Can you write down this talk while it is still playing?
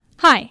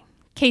Hi,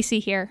 Casey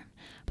here.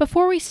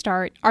 Before we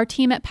start, our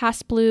team at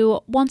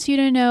PassBlue wants you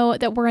to know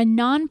that we're a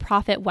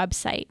nonprofit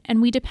website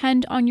and we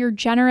depend on your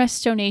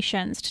generous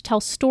donations to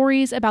tell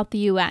stories about the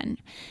UN.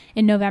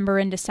 In November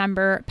and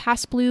December,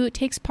 PassBlue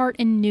takes part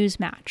in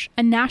Newsmatch,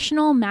 a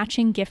national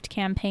matching gift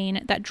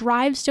campaign that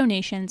drives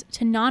donations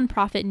to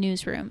nonprofit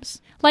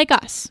newsrooms, like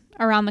us,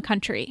 around the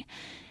country.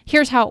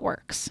 Here's how it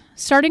works.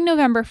 Starting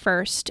November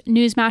 1st,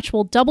 Newsmatch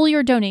will double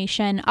your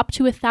donation up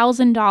to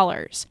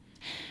 $1,000.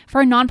 For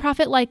a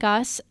nonprofit like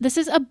us, this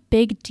is a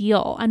big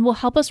deal and will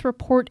help us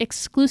report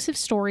exclusive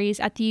stories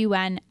at the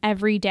UN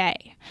every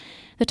day.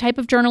 The type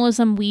of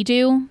journalism we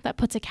do that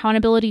puts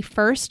accountability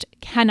first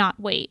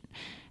cannot wait.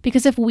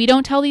 Because if we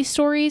don't tell these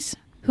stories,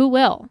 who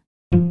will?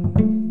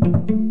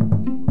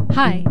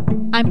 Hi,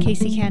 I'm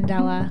Casey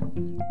Candela.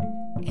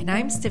 And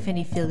I'm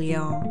Stephanie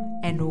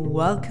Filion, and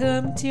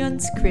welcome to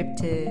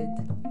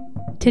Unscripted.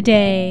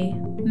 Today,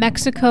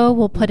 Mexico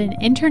will put an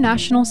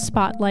international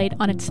spotlight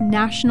on its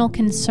national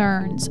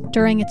concerns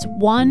during its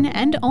one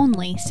and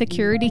only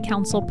Security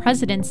Council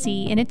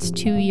presidency in its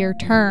 2-year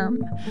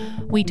term.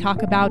 We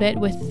talk about it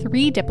with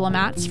 3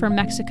 diplomats from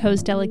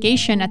Mexico's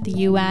delegation at the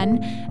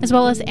UN, as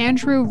well as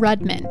Andrew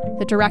Rudman,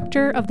 the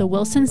director of the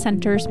Wilson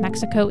Center's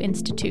Mexico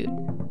Institute.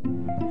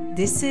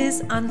 This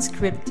is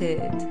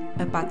Unscripted,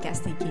 a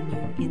podcast taking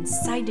you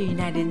inside the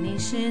United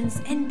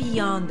Nations and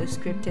beyond the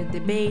scripted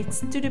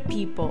debates to the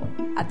people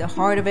at the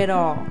heart of it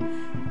all,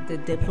 the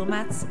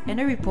diplomats and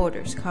the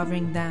reporters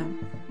covering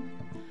them.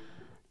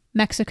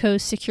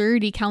 Mexico's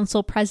Security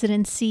Council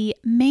presidency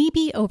may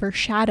be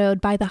overshadowed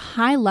by the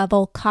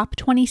high-level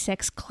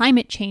COP26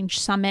 climate change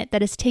summit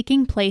that is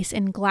taking place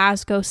in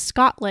Glasgow,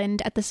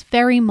 Scotland at this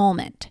very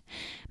moment.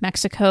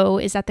 Mexico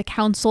is at the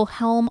council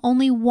helm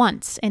only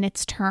once in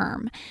its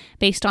term,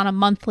 based on a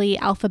monthly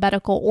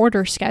alphabetical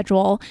order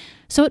schedule,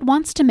 so it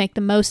wants to make the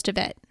most of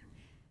it.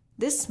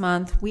 This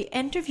month, we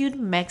interviewed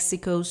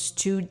Mexico's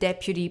 2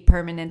 deputy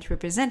permanent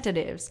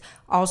representatives,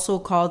 also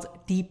called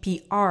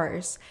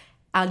DPRs,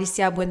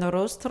 Alicia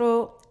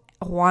Buenrostro,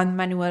 Juan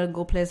Manuel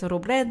Gómez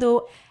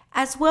Robledo,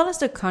 as well as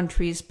the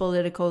country's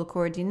political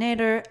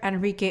coordinator,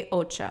 Enrique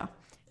Ocha.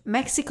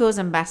 Mexico's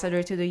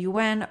ambassador to the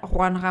UN,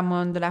 Juan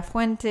Ramón de la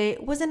Fuente,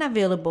 wasn't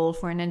available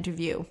for an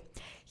interview.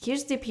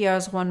 Here's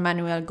DPR's Juan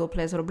Manuel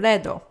Gómez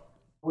Robledo.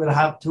 We'll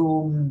have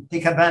to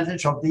take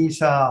advantage of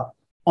this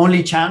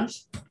only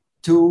chance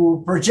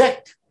to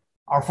project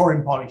our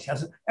foreign policy,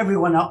 as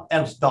everyone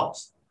else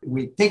does.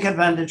 We take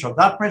advantage of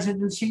that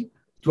presidency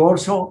to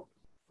also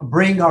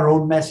bring our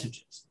own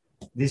messages.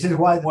 This is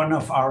why one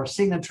of our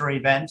signature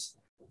events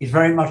is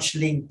very much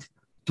linked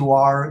to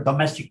our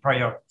domestic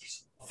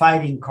priorities: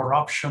 fighting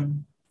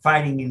corruption,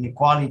 fighting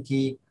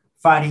inequality,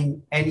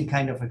 fighting any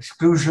kind of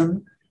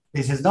exclusion.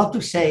 This is not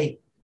to say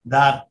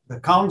that the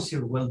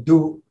Council will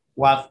do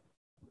what,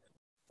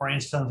 for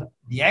instance,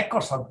 the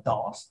ECOSOC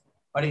does,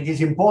 but it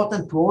is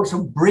important to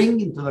also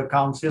bring into the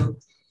Council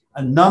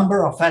a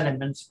number of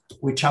elements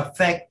which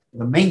affect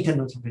the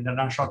maintenance of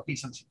international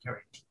peace and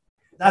security.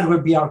 That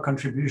will be our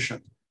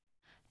contribution.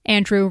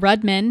 Andrew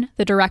Rudman,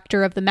 the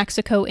director of the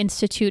Mexico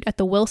Institute at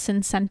the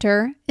Wilson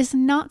Center, is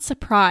not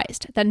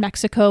surprised that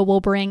Mexico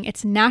will bring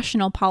its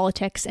national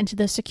politics into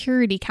the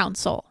Security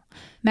Council.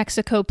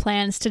 Mexico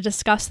plans to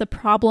discuss the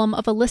problem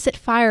of illicit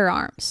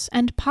firearms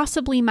and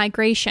possibly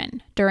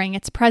migration during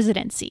its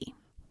presidency.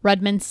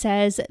 Rudman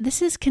says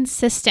this is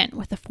consistent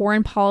with the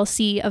foreign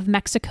policy of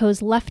Mexico's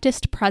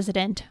leftist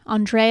president,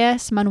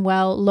 Andrés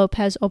Manuel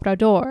López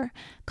Obrador,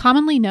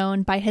 commonly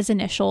known by his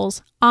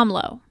initials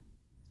AMLO.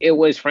 It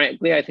was,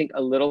 frankly, I think,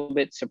 a little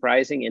bit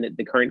surprising in that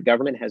the current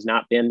government has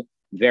not been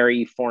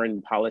very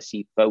foreign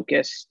policy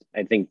focused.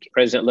 I think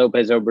President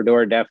López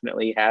Obrador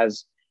definitely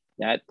has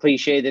that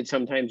cliche that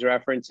sometimes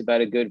reference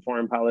about a good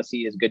foreign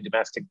policy is good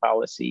domestic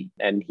policy.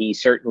 And he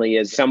certainly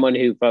is someone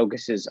who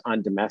focuses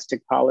on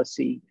domestic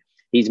policy.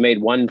 He's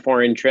made one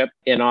foreign trip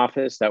in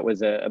office. That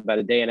was about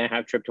a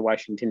day-and-a-half trip to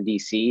Washington,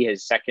 D.C.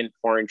 His second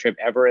foreign trip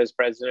ever as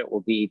president will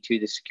be to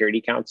the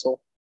Security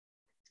Council.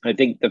 I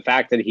think the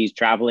fact that he's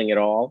traveling at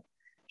all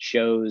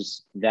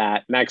shows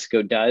that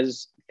Mexico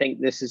does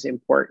think this is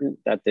important,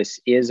 that this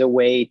is a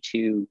way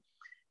to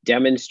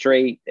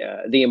demonstrate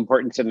the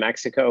importance of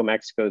Mexico,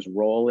 Mexico's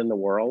role in the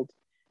world.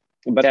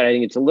 But I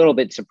think it's a little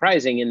bit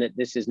surprising in that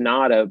this is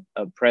not a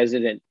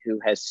president who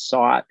has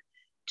sought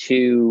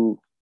to,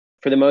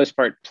 for the most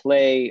part,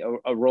 play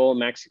a role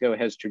Mexico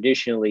has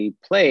traditionally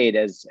played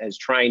as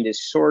trying to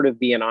sort of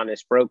be an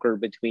honest broker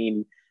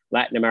between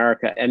Latin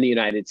America and the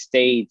United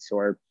States,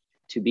 or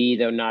to be,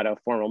 though not a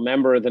formal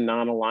member of the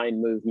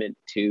non-aligned movement,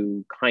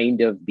 to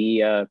kind of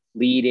be a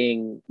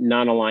leading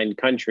non-aligned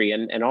country.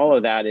 And all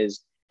of that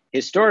is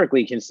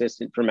historically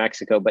consistent for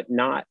Mexico, but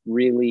not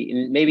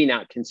really, maybe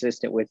not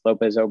consistent with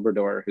López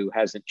Obrador, who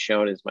hasn't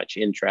shown as much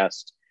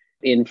interest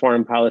in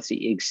foreign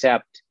policy,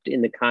 except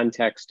in the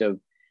context of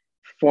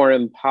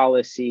foreign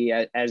policy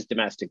as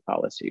domestic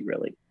policy,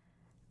 really.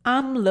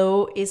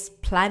 AMLO is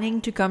planning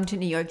to come to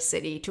New York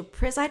City to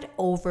preside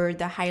over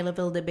the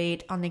high-level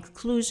debate on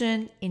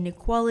exclusion,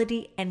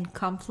 inequality, and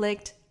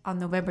conflict on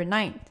November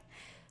 9th.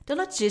 The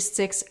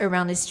logistics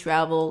around this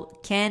travel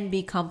can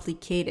be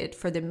complicated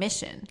for the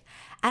mission,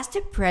 as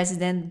the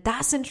president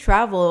doesn't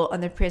travel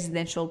on the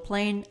presidential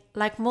plane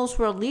like most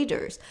world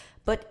leaders,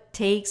 but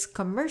takes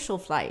commercial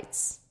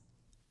flights.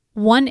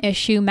 One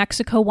issue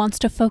Mexico wants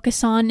to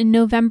focus on in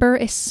November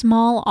is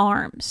small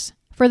arms.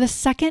 For the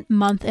second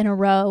month in a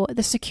row,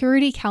 the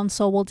Security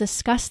Council will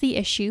discuss the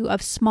issue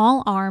of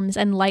small arms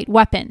and light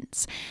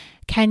weapons.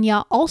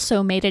 Kenya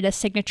also made it a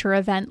signature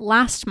event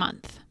last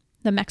month.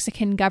 The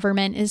Mexican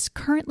government is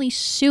currently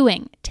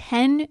suing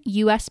 10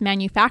 U.S.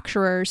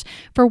 manufacturers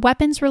for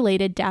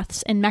weapons-related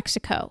deaths in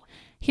Mexico.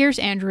 Here's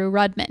Andrew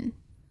Rudman.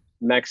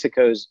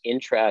 Mexico's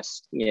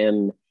interest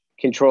in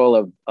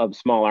control of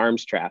small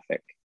arms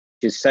traffic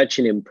is such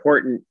an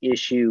important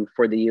issue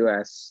for the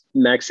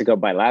U.S.-Mexico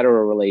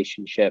bilateral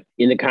relationship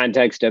in the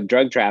context of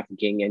drug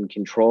trafficking and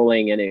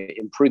controlling and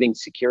improving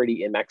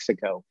security in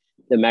Mexico.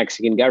 The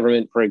Mexican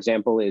government, for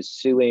example, is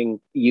suing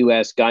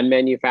U.S. gun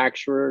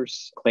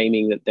manufacturers,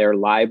 claiming that they're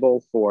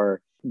liable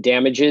for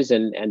damages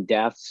and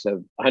deaths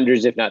of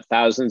hundreds, if not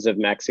thousands, of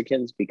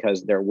Mexicans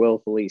because they're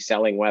willfully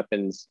selling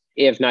weapons,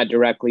 if not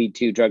directly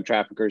to drug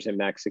traffickers in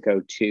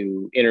Mexico,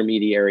 to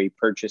intermediary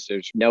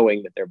purchasers,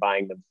 knowing that they're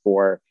buying them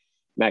for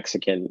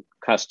Mexican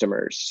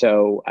customers.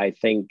 So I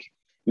think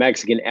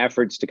Mexican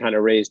efforts to kind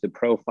of raise the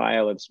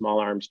profile of small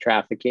arms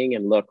trafficking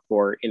and look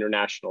for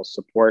international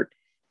support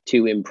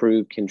to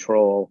improve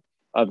control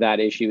of that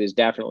issue is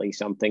definitely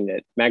something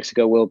that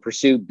Mexico will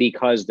pursue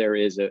because there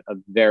is a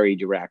very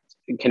direct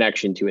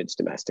connection to its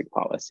domestic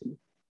policy.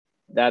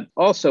 That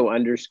also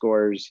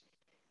underscores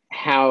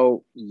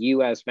how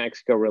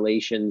U.S.-Mexico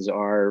relations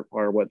are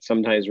what's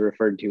sometimes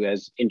referred to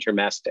as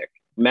intermestic.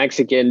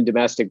 Mexican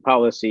domestic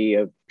policy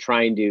of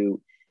trying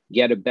to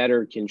get a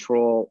better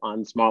control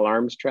on small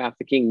arms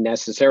trafficking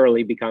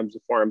necessarily becomes a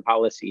foreign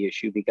policy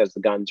issue because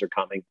the guns are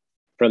coming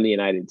from the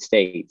United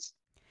States.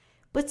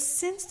 But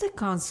since the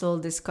Council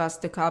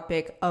discussed the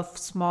topic of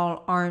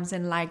small arms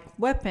and light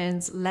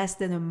weapons less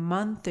than a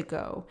month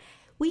ago,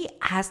 we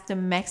asked the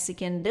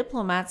Mexican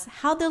diplomats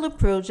how they'll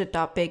approach the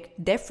topic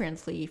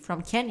differently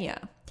from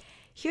Kenya.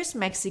 Here's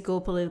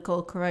Mexico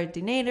Political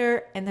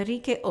Coordinator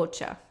Enrique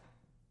Ocha.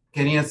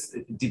 Kenya's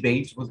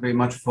debate was very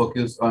much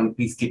focused on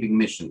peacekeeping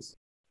missions.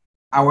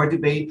 Our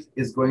debate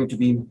is going to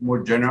be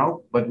more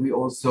general, but we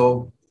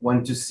also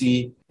want to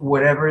see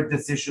whatever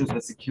decisions the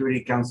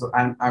Security Council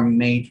are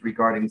made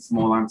regarding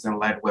small arms and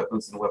light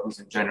weapons and weapons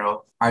in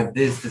general, are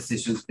these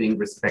decisions being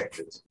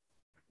respected?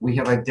 We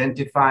have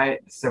identified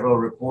several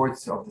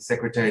reports of the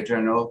Secretary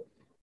General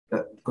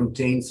that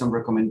contain some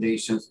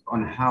recommendations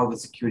on how the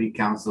Security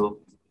Council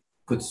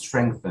could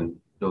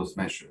strengthen those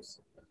measures.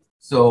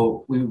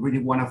 So we really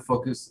want to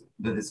focus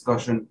the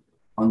discussion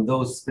on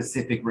those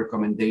specific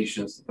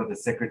recommendations that the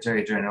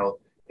Secretary General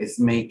is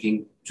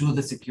making to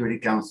the Security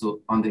Council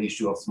on the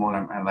issue of small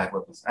arms and light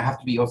weapons. I have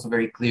to be also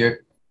very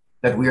clear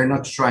that we are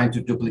not trying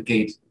to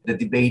duplicate the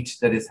debate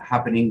that is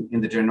happening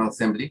in the General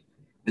Assembly.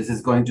 This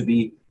is going to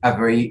be a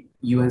very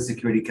UN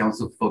Security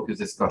Council focused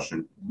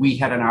discussion. We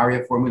had an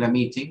ARIA formula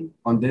meeting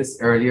on this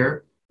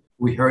earlier.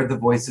 We heard the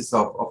voices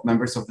of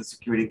members of the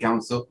Security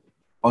Council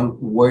on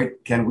where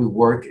can we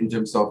work in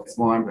terms of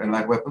small arms and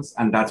light weapons,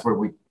 and that's where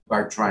we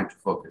are trying to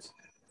focus.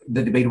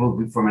 The debate will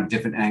be from a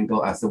different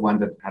angle as the one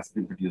that has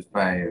been produced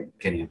by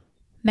Kenya.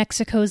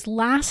 Mexico's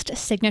last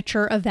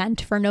signature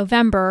event for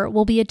November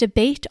will be a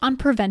debate on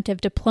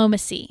preventive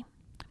diplomacy.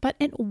 But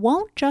it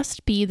won't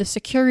just be the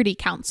Security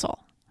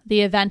Council. The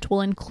event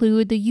will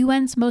include the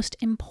UN's most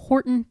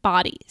important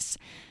bodies.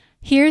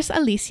 Here's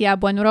Alicia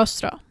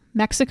Buenrostro,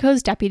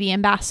 Mexico's deputy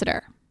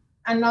ambassador.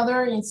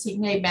 Another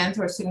insignia event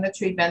or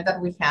signature event that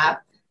we have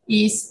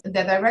is the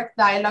direct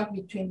dialogue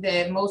between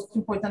the most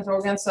important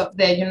organs of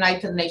the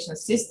United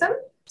Nations system.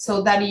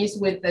 So that is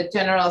with the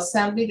General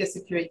Assembly, the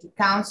Security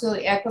Council,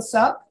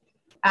 ECOSOC,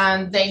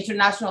 and the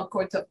International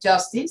Court of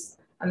Justice,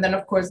 and then,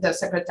 of course, the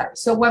Secretary.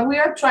 So what we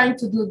are trying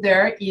to do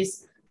there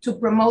is to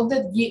promote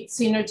the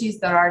synergies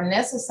that are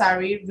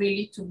necessary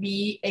really to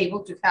be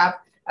able to have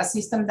a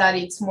system that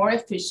is more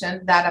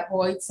efficient, that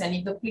avoids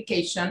any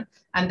duplication,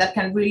 and that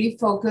can really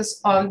focus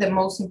on the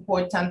most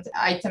important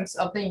items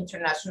of the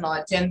international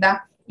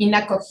agenda in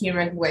a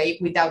coherent way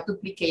without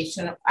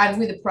duplication and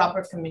with the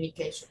proper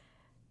communication.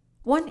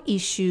 One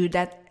issue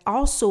that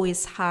also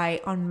is high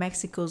on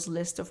Mexico's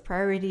list of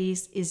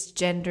priorities is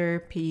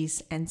gender,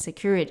 peace, and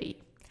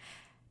security.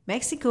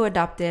 Mexico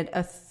adopted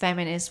a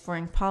feminist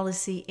foreign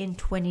policy in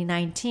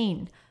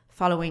 2019,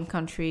 following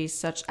countries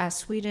such as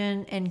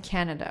Sweden and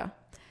Canada.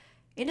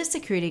 In the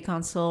Security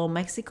Council,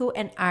 Mexico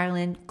and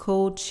Ireland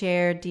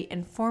co-chair the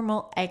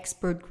informal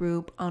expert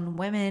group on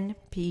women,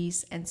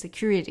 peace, and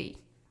security.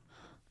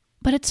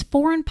 But its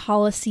foreign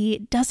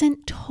policy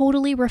doesn't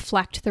totally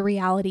reflect the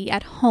reality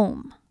at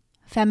home.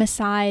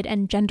 Femicide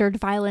and gendered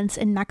violence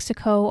in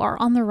Mexico are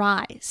on the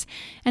rise,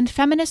 and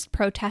feminist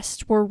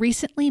protests were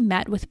recently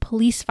met with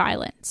police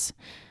violence.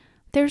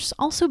 There's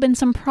also been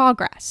some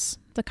progress.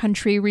 The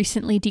country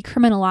recently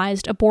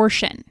decriminalized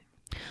abortion.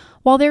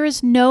 While there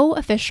is no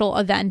official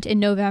event in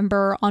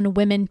November on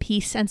women,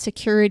 peace, and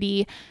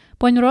security,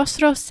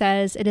 Buenrostro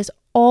says it is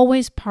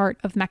always part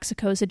of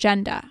Mexico's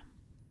agenda.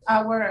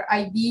 Our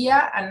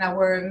idea and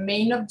our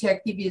main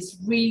objective is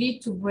really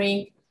to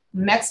bring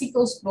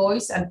Mexico's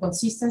voice and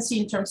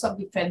consistency in terms of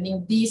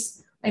defending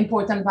these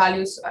important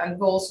values and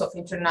goals of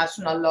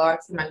international law,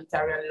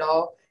 humanitarian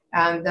law,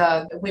 and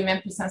the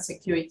Women, Peace and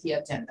Security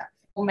agenda.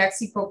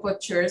 Mexico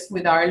co-chairs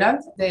with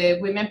Ireland the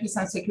Women, Peace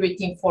and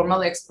Security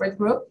Informal Expert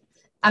Group.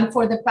 And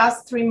for the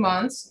past 3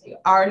 months,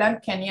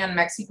 Ireland, Kenya, and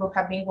Mexico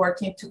have been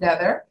working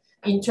together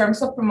in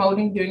terms of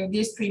promoting during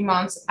these 3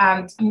 months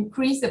and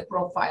increase the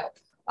profile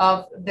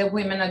of the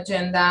women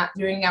agenda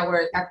during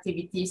our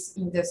activities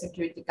in the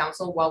Security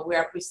Council while we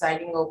are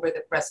presiding over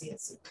the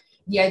presidency.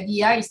 The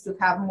idea is to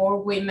have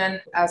more women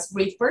as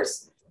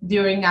briefers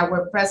during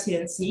our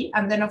presidency.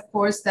 And then, of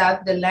course,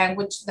 that the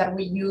language that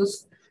we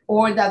use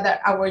or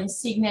that our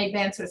insignia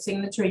events or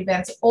signature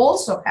events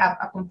also have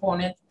a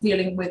component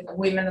dealing with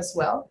women as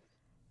well.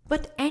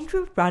 But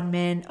Andrew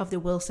Rodman of the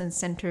Wilson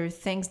Center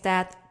thinks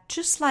that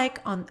just like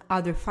on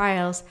other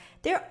files,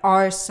 there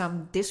are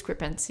some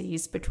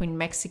discrepancies between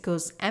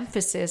Mexico's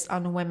emphasis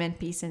on women,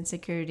 peace, and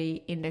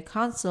security in the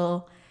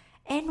Council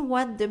and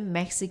what the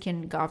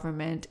Mexican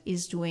government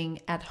is doing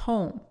at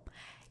home.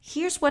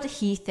 Here's what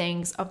he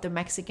thinks of the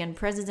Mexican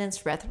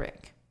president's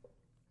rhetoric.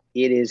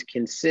 It is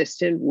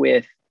consistent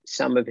with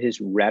some of his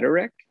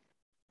rhetoric,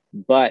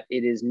 but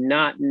it is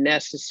not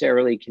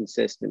necessarily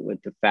consistent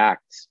with the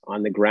facts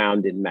on the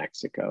ground in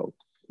Mexico.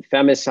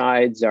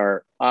 Femicides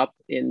are up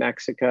in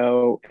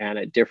Mexico, and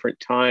at different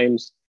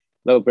times,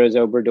 López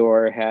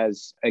Obrador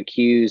has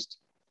accused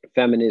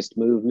feminist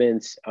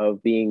movements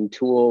of being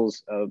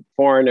tools of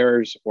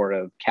foreigners or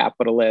of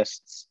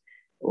capitalists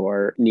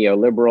or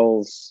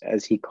neoliberals,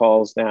 as he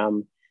calls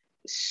them.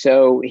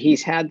 So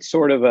he's had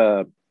sort of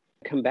a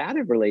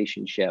combative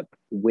relationship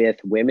with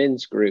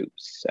women's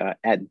groups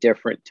at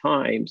different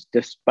times,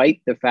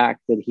 despite the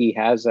fact that he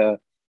has a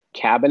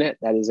cabinet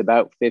that is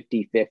about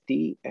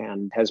 50-50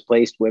 and has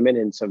placed women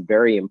in some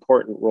very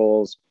important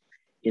roles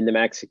in the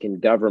Mexican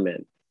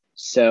government.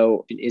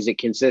 So is it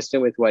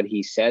consistent with what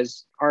he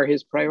says are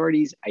his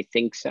priorities? I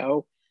think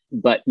so.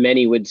 But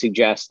many would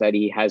suggest that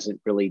he hasn't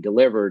really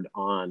delivered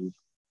on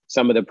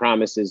some of the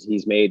promises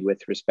he's made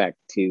with respect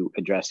to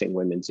addressing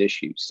women's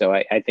issues. So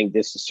I think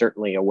this is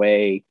certainly a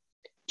way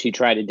to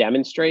try to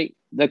demonstrate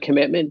the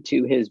commitment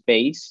to his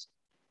base.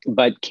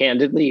 But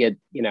candidly,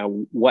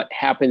 what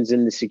happens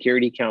in the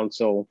Security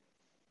Council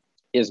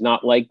is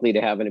not likely to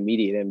have an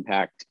immediate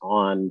impact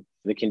on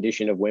the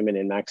condition of women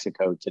in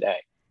Mexico today.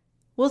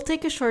 We'll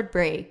take a short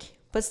break,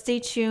 but stay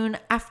tuned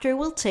after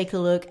we'll take a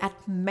look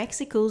at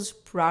Mexico's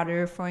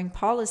broader foreign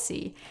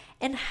policy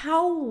and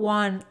how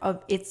one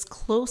of its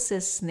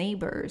closest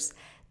neighbors,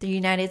 the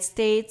United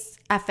States,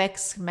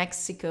 affects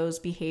Mexico's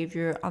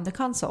behavior on the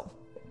Council.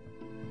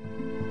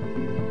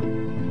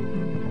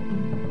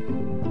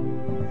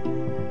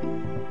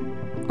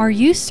 Are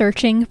you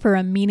searching for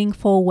a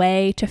meaningful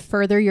way to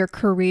further your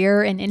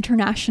career in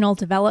international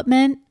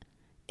development?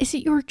 Is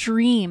it your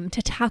dream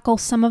to tackle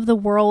some of the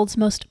world's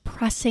most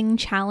pressing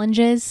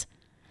challenges?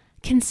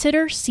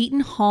 Consider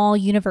Seton Hall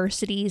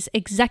University's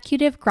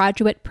Executive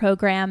Graduate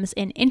Programs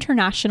in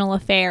International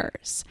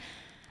Affairs.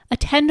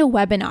 Attend a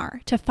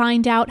webinar to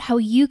find out how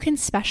you can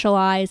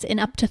specialize in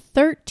up to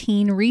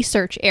 13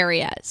 research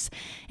areas,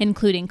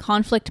 including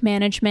conflict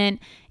management,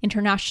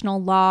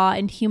 international law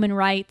and human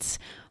rights,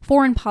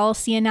 foreign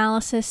policy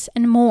analysis,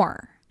 and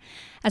more.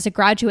 As a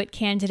graduate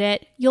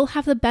candidate, you'll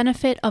have the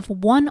benefit of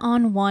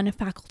one-on-one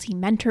faculty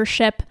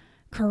mentorship,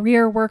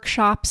 career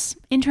workshops,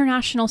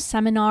 international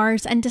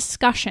seminars, and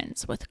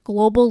discussions with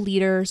global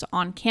leaders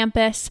on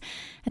campus,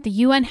 at the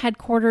UN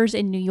headquarters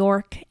in New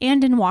York,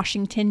 and in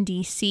Washington,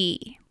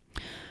 D.C.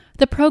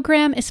 The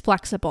program is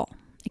flexible.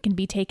 It can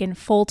be taken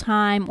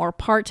full-time or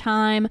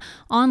part-time,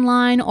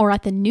 online or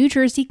at the New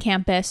Jersey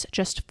campus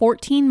just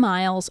 14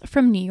 miles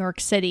from New York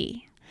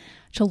City.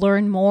 To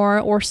learn more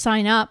or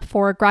sign up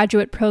for a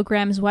graduate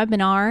program's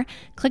webinar,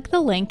 click the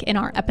link in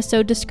our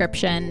episode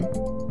description.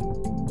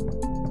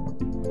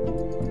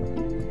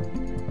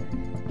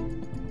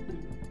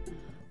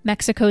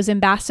 Mexico's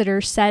ambassador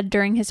said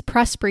during his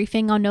press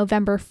briefing on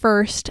November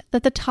 1st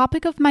that the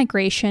topic of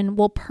migration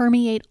will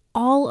permeate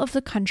all of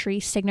the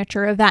country's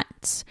signature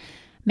events.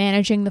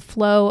 Managing the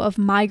flow of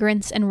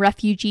migrants and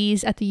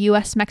refugees at the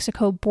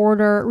U.S.-Mexico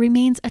border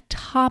remains a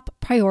top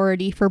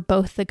priority for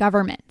both the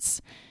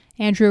governments.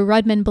 Andrew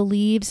Rodman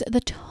believes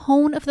the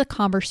tone of the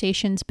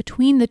conversations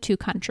between the two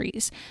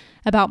countries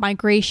about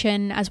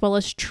migration as well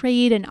as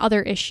trade and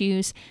other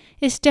issues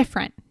is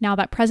different now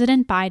that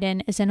President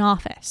Biden is in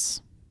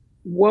office.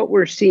 What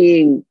we're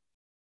seeing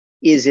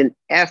is an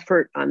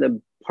effort on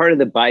the part of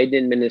the Biden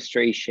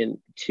administration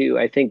to,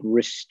 I think,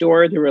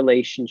 restore the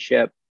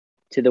relationship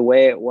to the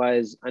way it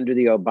was under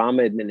the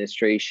Obama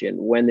administration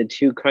when the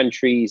two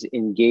countries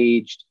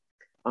engaged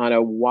on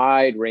a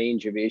wide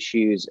range of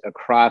issues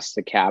across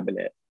the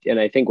cabinet. And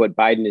I think what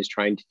Biden is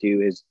trying to do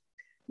is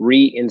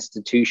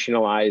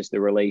reinstitutionalize the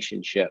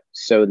relationship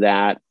so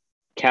that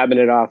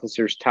cabinet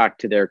officers talk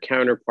to their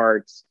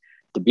counterparts,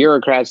 the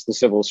bureaucrats, the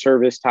civil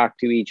service talk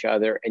to each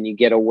other, and you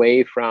get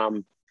away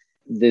from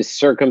the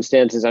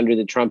circumstances under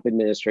the Trump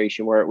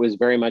administration where it was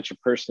very much a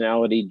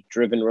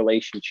personality-driven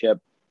relationship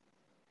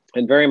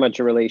and very much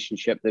a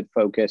relationship that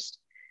focused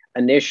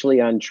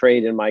initially on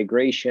trade and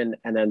migration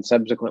and then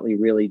subsequently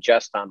really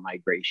just on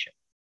migration.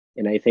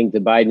 And I think the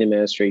Biden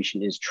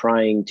administration is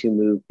trying to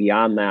move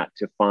beyond that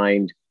to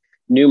find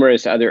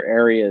numerous other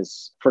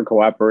areas for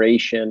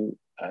cooperation.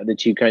 The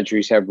two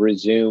countries have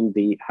resumed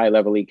the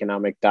high-level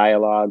economic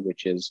dialogue,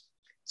 which is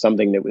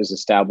something that was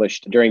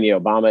established during the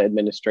Obama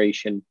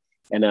administration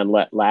and then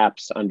let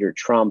lapse under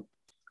Trump.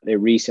 They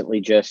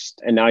recently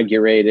just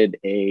inaugurated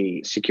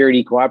a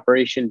security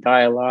cooperation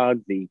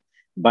dialogue, the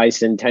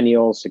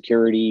Bicentennial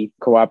Security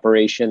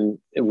Cooperation,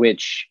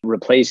 which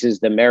replaces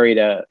the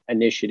Merida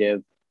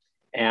Initiative,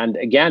 and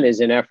again is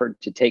an effort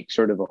to take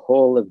sort of a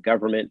whole of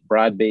government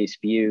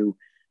broad-based view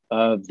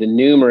of the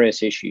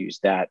numerous issues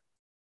that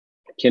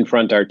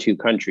confront our two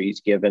countries,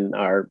 given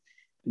our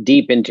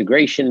deep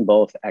integration,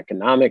 both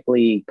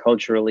economically,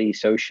 culturally,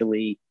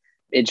 socially.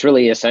 It's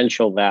really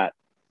essential that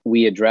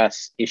we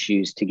address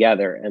issues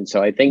together. And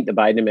so I think the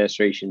Biden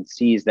administration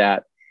sees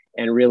that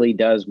and really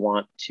does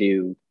want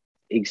to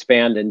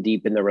expand and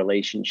deepen the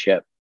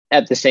relationship.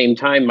 At the same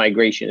time,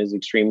 migration is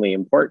extremely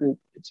important.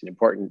 It's an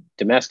important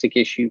domestic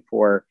issue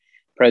for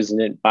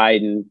President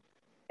Biden.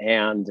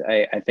 And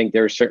I think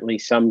there's certainly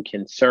some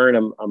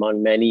concern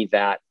among many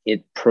that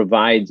it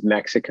provides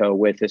Mexico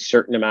with a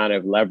certain amount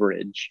of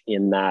leverage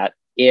in that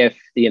if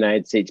the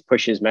United States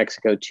pushes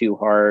Mexico too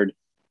hard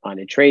on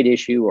a trade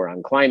issue or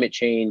on climate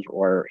change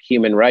or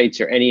human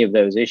rights or any of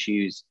those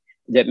issues,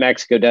 that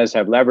Mexico does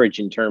have leverage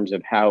in terms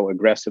of how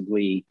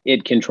aggressively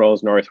it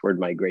controls northward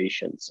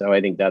migration. So I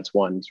think that's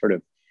one sort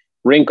of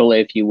wrinkle,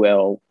 if you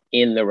will,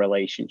 in the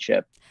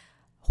relationship.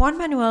 Juan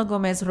Manuel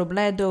Gomez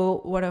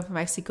Robledo, one of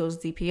Mexico's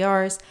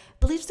DPRs,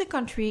 believes the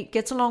country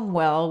gets along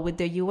well with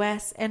the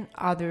U.S. and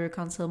other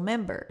council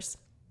members.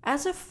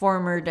 As a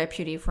former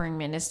deputy foreign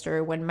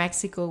minister when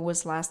Mexico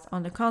was last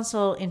on the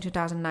council in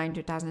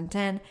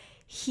 2009-2010,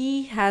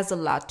 he has a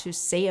lot to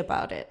say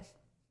about it.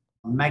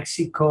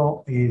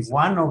 Mexico is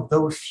one of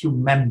those few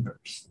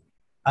members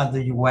at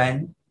the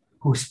UN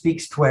who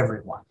speaks to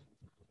everyone.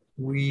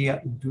 We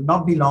do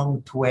not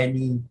belong to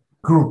any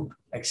group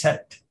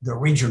except the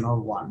regional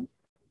one.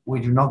 We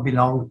do not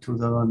belong to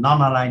the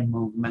non-aligned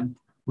movement.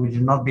 We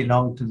do not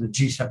belong to the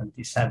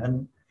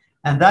G77.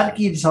 And that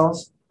gives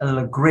us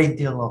a great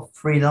deal of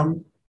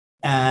freedom,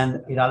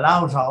 and it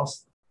allows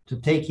us to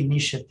take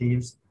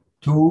initiatives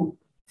to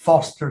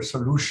foster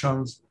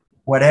solutions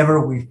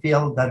wherever we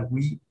feel that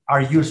we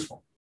are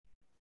useful.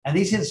 And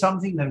this is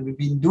something that we've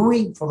been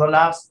doing for the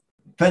last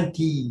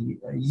 20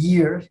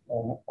 years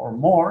or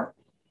more.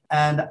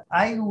 And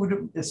I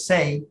would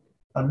say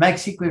that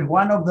Mexico is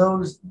one of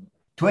those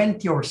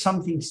 20 or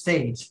something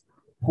states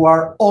who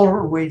are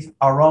always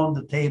around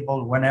the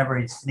table whenever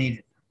it's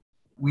needed.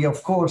 We,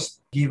 of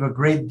course, give a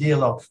great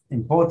deal of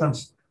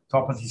importance to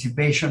our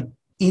participation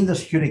in the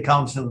Security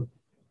Council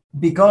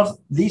because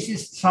this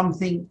is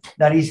something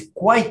that is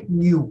quite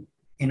new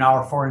in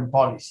our foreign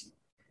policy.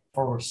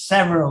 For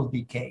several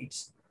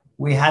decades,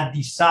 we had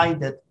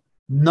decided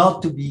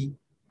not to be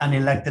an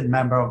elected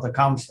member of the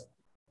Council.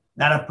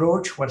 That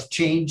approach was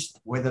changed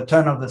with the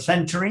turn of the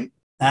century,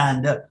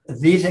 and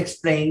this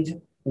explains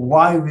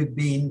why we've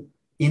been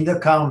in the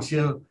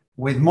Council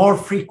with more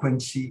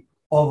frequency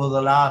over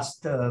the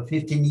last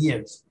 15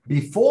 years.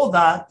 Before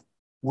that,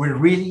 we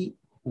really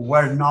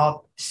were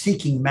not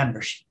seeking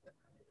membership.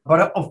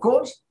 But of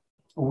course,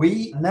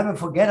 we never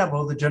forget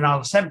about the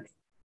General Assembly,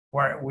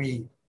 where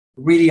we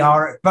really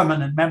are a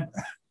permanent member,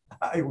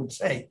 I would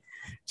say.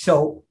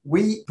 So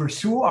we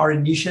pursue our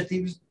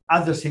initiatives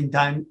at the same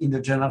time in the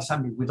General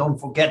Assembly. We don't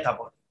forget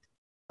about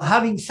it.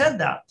 Having said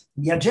that,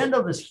 the agenda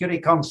of the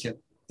Security Council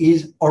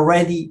is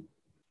already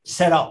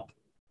set up.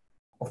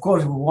 Of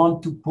course, we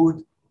want to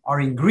put our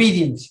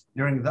ingredients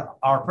during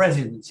our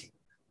presidency,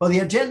 but the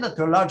agenda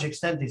to a large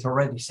extent is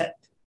already set.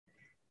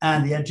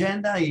 And the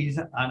agenda is,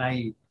 and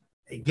I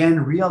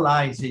again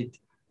realize it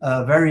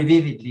very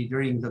vividly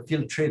during the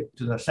field trip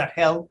to the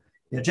Sahel,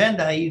 the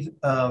agenda is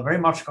very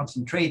much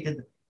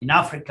concentrated in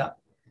Africa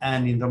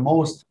and in the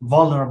most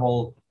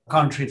vulnerable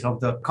countries of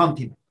the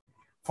continent.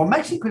 For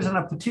Mexico, it's an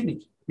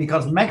opportunity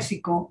because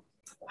Mexico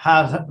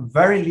has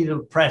very little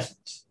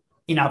presence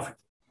in Africa.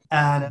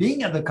 And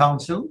being at the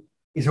Council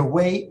is a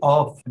way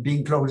of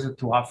being closer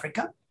to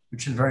Africa,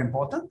 which is very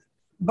important.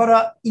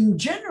 But in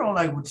general,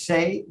 I would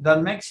say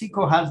that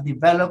Mexico has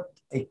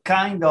developed a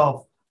kind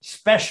of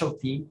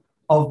specialty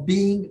of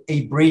being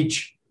a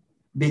bridge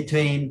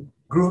between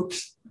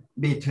groups,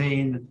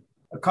 between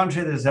a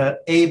country that is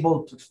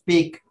able to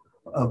speak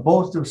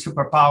both to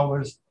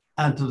superpowers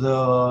and to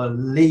the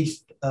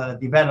least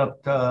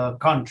developed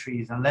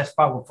countries and less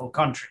powerful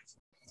countries.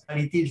 And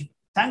it is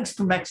thanks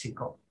to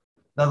Mexico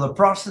that the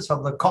process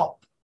of the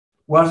COP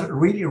was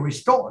really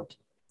restored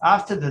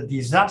after the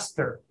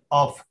disaster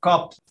of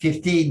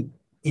COP15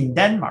 in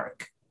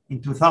Denmark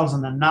in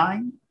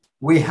 2009.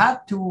 We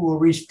had to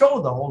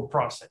restore the whole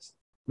process,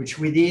 which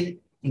we did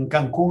in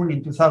Cancun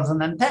in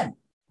 2010.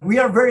 We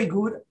are very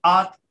good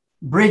at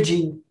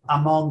bridging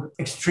among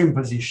extreme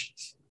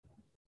positions.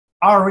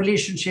 Our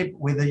relationship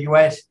with the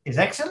US is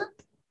excellent,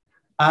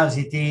 as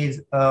it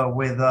is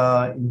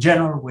in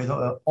general with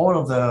all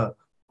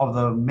of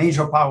the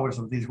major powers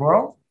of this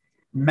world.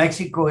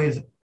 Mexico is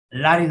a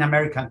Latin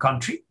American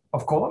country,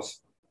 of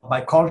course,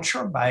 by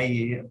culture,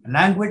 by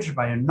language,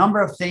 by a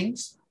number of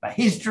things, by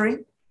history,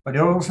 but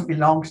it also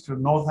belongs to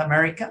North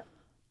America.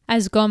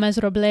 As Gomez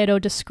Robledo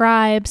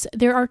describes,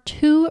 there are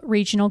two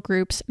regional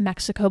groups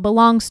Mexico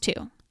belongs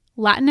to,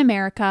 Latin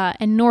America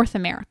and North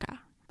America,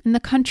 and the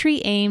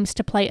country aims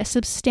to play a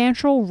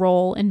substantial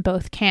role in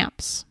both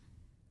camps.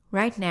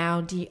 Right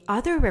now, the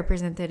other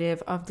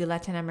representative of the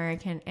Latin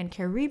American and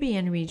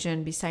Caribbean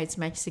region besides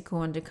Mexico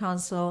on the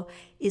Council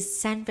is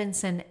St.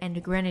 Vincent and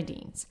the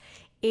Grenadines,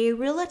 a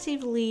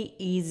relatively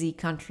easy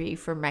country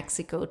for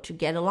Mexico to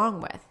get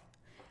along with.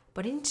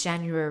 But in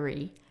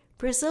January,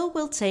 Brazil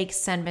will take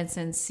St.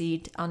 Vincent's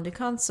seat on the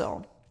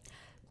Council.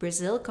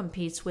 Brazil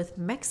competes with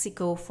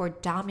Mexico for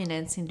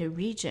dominance in the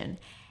region,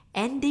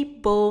 and they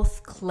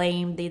both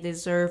claim they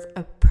deserve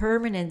a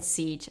permanent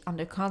seat on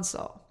the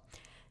Council.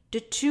 The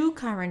two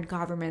current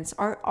governments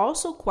are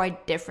also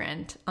quite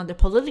different on the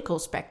political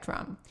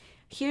spectrum.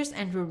 Here's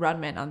Andrew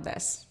Rodman on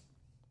this.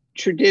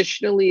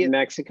 Traditionally,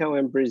 Mexico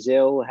and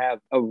Brazil have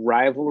a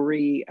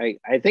rivalry.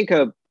 I think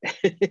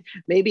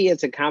maybe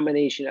it's a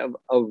combination of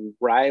a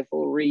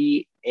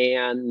rivalry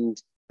and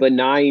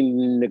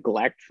benign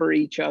neglect for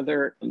each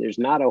other. There's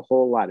not a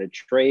whole lot of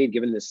trade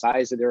given the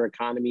size of their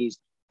economies.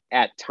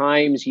 At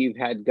times, you've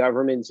had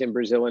governments in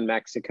Brazil and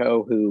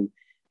Mexico who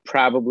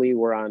probably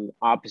were on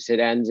opposite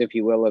ends, if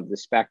you will, of the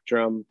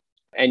spectrum.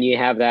 And you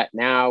have that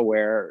now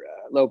where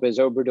López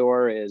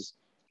Obrador is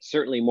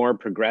certainly more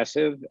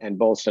progressive and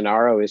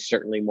Bolsonaro is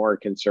certainly more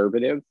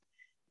conservative.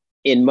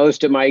 In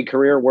most of my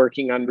career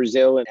working on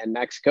Brazil and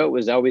Mexico, it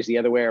was always the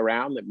other way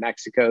around, that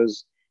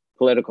Mexico's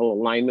political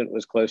alignment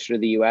was closer to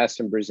the US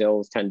and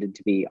Brazil's tended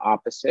to be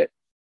opposite.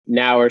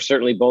 Now, or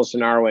certainly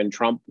Bolsonaro and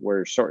Trump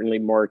were certainly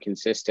more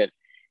consistent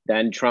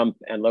than Trump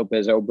and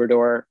López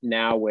Obrador.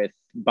 Now with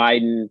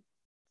Biden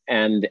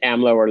and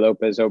AMLO or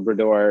López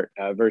Obrador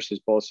versus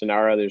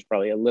Bolsonaro, there's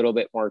probably a little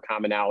bit more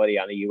commonality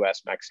on the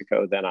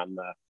US-Mexico than on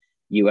the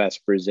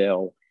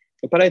US-Brazil.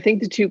 But I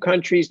think the two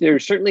countries,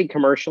 there's certainly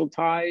commercial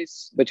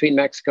ties between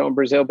Mexico and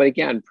Brazil, but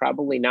again,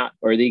 probably not,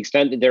 or the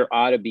extent that there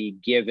ought to be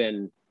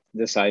given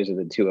the size of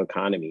the two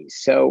economies.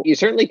 So you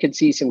certainly could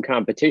see some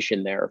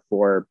competition there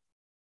for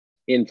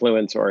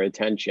influence or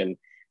attention.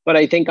 But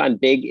I think on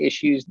big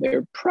issues,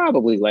 they're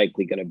probably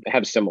likely going to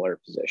have similar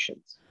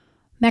positions.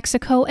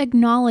 Mexico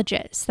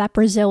acknowledges that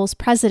Brazil's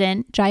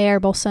president, Jair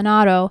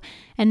Bolsonaro,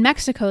 and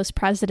Mexico's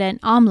president,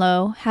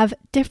 AMLO, have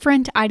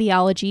different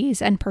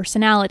ideologies and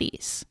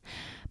personalities.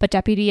 But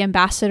Deputy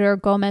Ambassador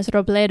Gomez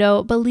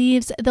Robledo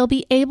believes they'll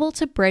be able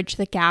to bridge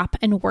the gap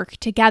and work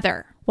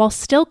together, while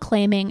still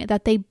claiming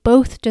that they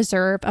both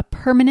deserve a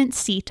permanent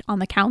seat on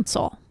the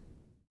council.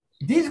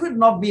 This would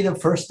not be the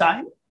first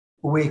time.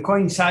 We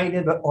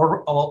coincided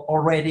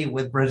already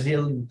with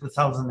Brazil in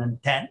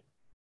 2010.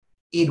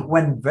 It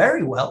went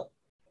very well.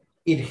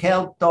 It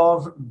helped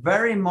us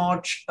very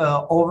much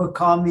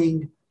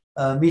overcoming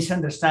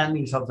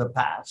misunderstandings of the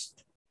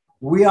past.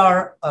 We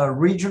are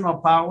regional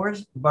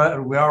powers,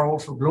 but we are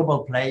also global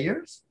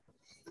players.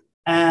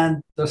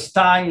 And the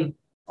style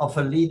of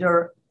a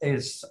leader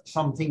is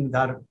something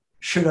that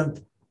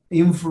shouldn't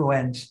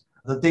influence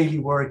the daily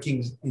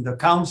workings in the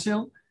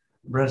Council.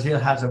 Brazil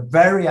has a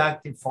very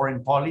active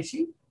foreign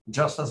policy,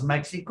 just as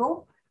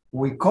Mexico.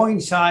 We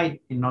coincide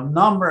in a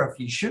number of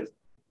issues.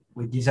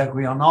 We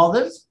disagree on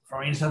others.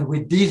 For instance,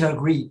 we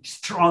disagree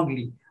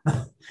strongly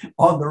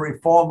on the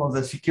reform of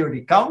the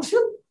Security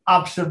Council.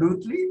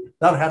 Absolutely.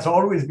 That has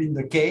always been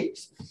the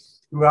case.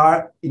 We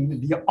are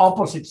in the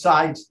opposite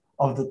sides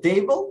of the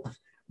table,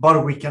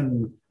 but we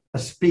can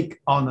speak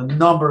on a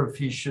number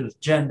of issues,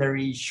 gender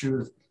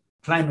issues,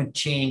 climate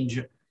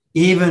change,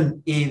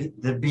 even if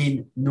there have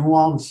been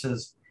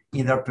nuances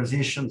in their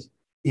positions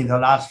in the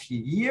last few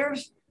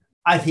years.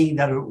 I think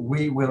that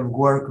we will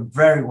work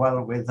very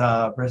well with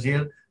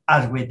Brazil,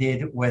 as we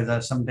did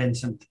with St.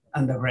 Vincent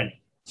and the Grenadines.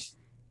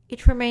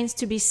 It remains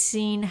to be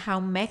seen how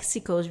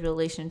Mexico's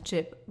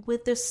relationship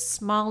with the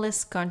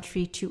smallest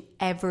country to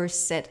ever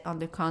sit on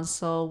the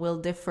Council will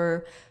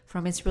differ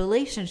from its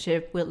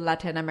relationship with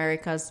Latin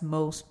America's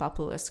most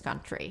populous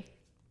country.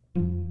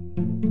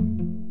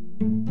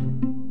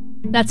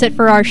 That's it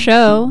for our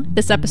show.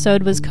 This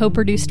episode was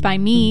co-produced by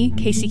me,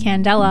 Casey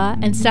Candela,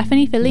 and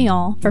Stephanie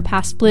Filion for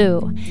Past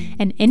Blue,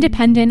 an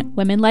independent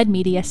women-led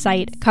media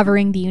site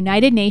covering the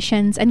United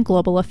Nations and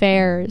global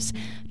affairs.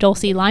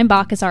 Dulcie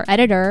Leimbach is our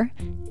editor.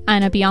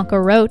 Ana Bianca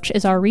Roach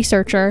is our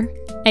researcher.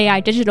 AI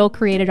Digital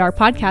created our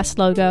podcast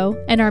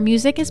logo, and our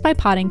music is by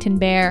Poddington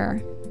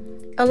Bear.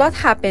 A lot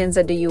happens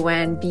at the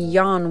UN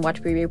beyond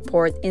what we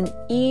report in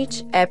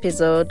each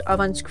episode of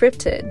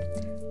Unscripted.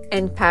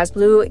 And Past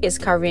Blue is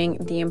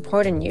covering the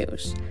important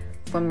news,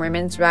 from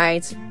women's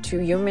rights to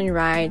human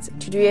rights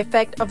to the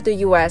effect of the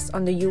US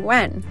on the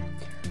UN.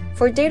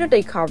 For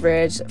day-to-day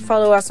coverage,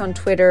 follow us on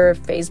Twitter,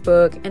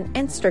 Facebook, and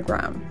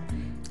Instagram.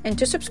 And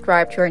to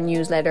subscribe to our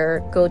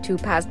newsletter, go to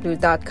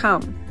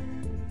passblues.com.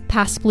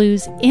 Past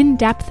Blues'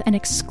 in-depth and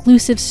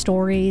exclusive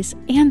stories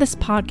and this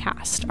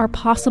podcast are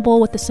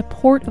possible with the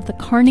support of the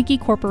Carnegie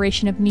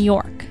Corporation of New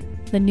York,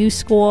 the New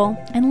School,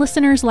 and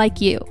listeners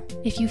like you.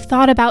 If you've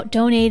thought about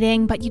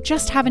donating, but you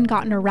just haven't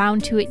gotten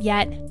around to it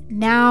yet,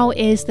 now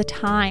is the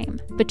time.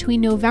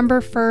 Between November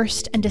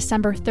 1st and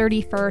December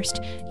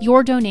 31st,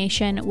 your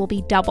donation will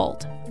be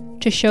doubled.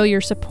 To show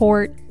your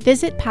support,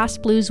 visit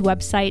Past Blues'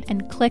 website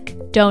and click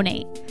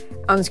Donate.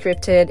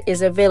 Unscripted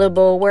is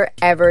available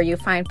wherever you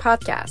find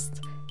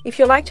podcasts. If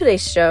you like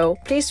today's show,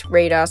 please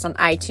rate us on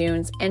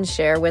iTunes and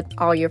share with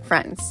all your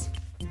friends.